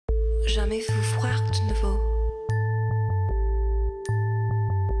jamais vous voir de nouveau.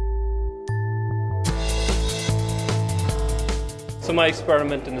 So my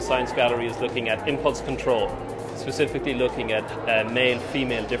experiment in the Science Gallery is looking at impulse control, specifically looking at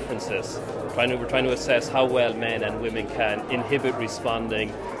male-female differences. We're trying to assess how well men and women can inhibit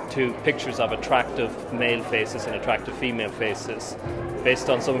responding to pictures of attractive male faces and attractive female faces. Based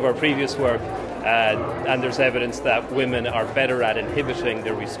on some of our previous work, and there's evidence that women are better at inhibiting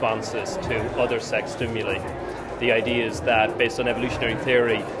their responses to other sex stimuli. The idea is that, based on evolutionary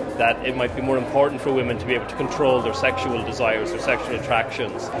theory, that it might be more important for women to be able to control their sexual desires, their sexual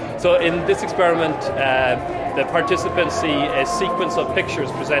attractions. So in this experiment, the participants see a sequence of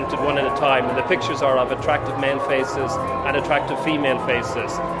pictures presented one at a time, and the pictures are of attractive male faces and attractive female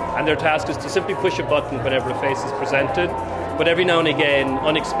faces. And their task is to simply push a button whenever a face is presented. But every now and again,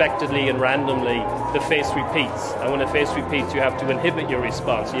 unexpectedly and randomly, the face repeats. And when a face repeats, you have to inhibit your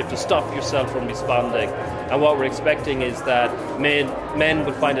response. You have to stop yourself from responding. And what we're expecting is that men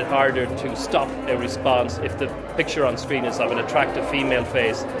would find it harder to stop a response if the picture on screen is of an attractive female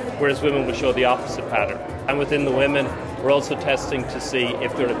face, whereas women will show the opposite pattern. And within the women, we're also testing to see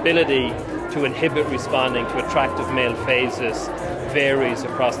if their ability to inhibit responding to attractive male phases varies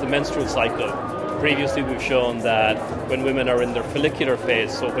across the menstrual cycle. Previously, we've shown that when women are in their follicular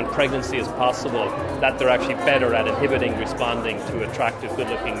phase, so when pregnancy is possible, that they're actually better at inhibiting responding to attractive,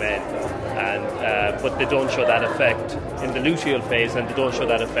 good-looking men. But they don't show that effect in the luteal phase, and they don't show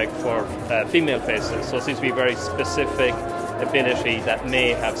that effect for female phases. So it seems to be a very specific ability that may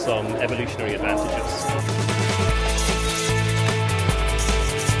have some evolutionary advantages.